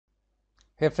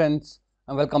Hey friends,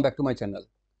 and welcome back to my channel.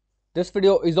 This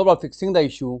video is about fixing the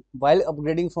issue while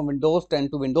upgrading from Windows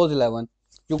 10 to Windows 11.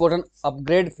 You got an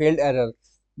upgrade failed error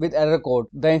with error code.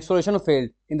 The installation failed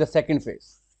in the second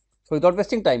phase. So without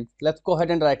wasting time, let's go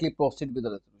ahead and directly proceed with the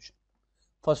resolution.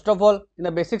 First of all, in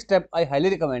the basic step, I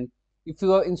highly recommend if you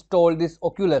have installed this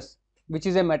Oculus, which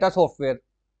is a meta software,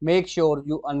 make sure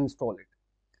you uninstall it.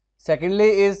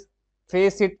 Secondly is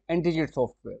Faceit anti-cheat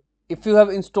software. If you have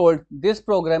installed this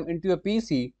program into your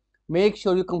PC, make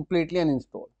sure you completely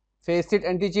uninstall Faceit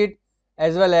anti-cheat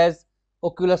as well as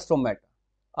Oculus from Meta.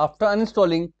 After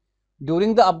uninstalling,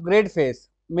 during the upgrade phase,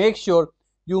 make sure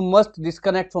you must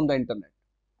disconnect from the internet.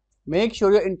 Make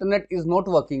sure your internet is not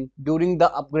working during the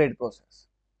upgrade process.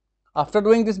 After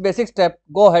doing this basic step,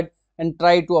 go ahead and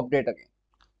try to update again.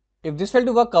 If this failed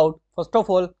to work out, first of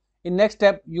all, in next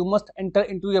step, you must enter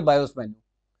into your BIOS menu.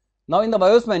 Now in the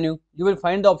BIOS menu, you will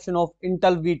find the option of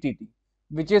Intel VTT,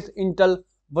 which is Intel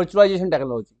Virtualization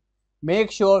Technology.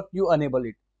 Make sure you enable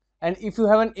it. And if you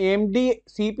have an AMD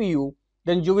CPU,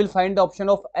 then you will find the option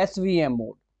of SVM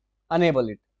mode. Enable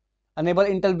it. Enable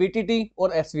Intel VTT or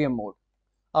SVM mode.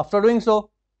 After doing so,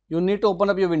 you need to open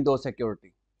up your Windows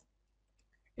Security.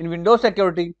 In Windows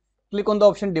Security, click on the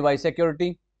option Device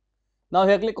Security. Now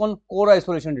here click on Core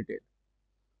Isolation Detail.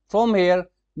 From here,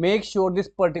 make sure this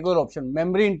particular option,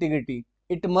 Memory Integrity,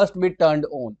 it must be turned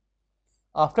on.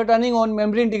 After turning on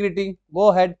Memory Integrity, go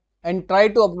ahead and try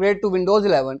to upgrade to Windows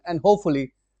 11 and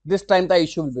hopefully this time the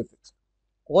issue will be fixed.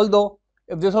 Although,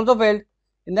 if this also failed,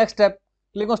 in next step,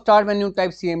 click on Start menu,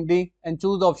 type CMD and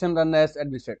choose the option Run as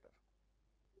Administrator.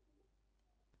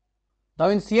 Now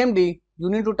in CMD, you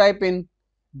need to type in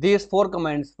these 4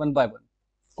 commands one by one.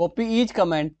 Copy each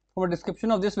command from the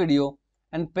description of this video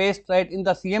and paste right in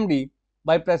the CMD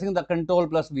by pressing the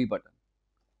Ctrl+V button.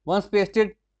 Once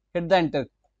pasted, hit the enter.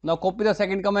 Now copy the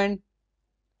second command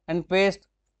and paste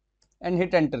and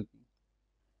hit enter key.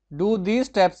 Do these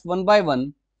steps one by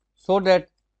one so that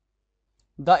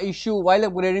the issue while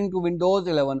upgrading to Windows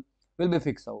 11 will be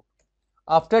fixed out.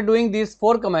 After doing these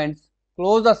 4 commands,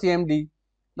 close the CMD.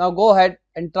 Now go ahead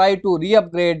and try to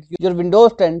re-upgrade your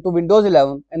Windows 10 to Windows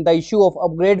 11 and the issue of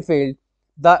upgrade failed.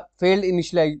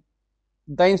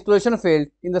 The installation failed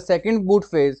in the second boot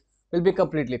phase will be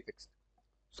completely fixed.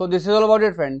 So this is all about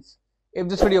it friends. If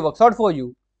this video works out for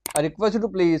you, I request you to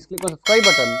please click on the subscribe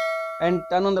button and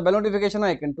turn on the bell notification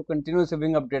icon to continue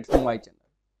receiving updates from my channel.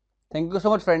 Thank you so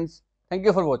much friends. Thank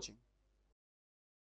you for watching.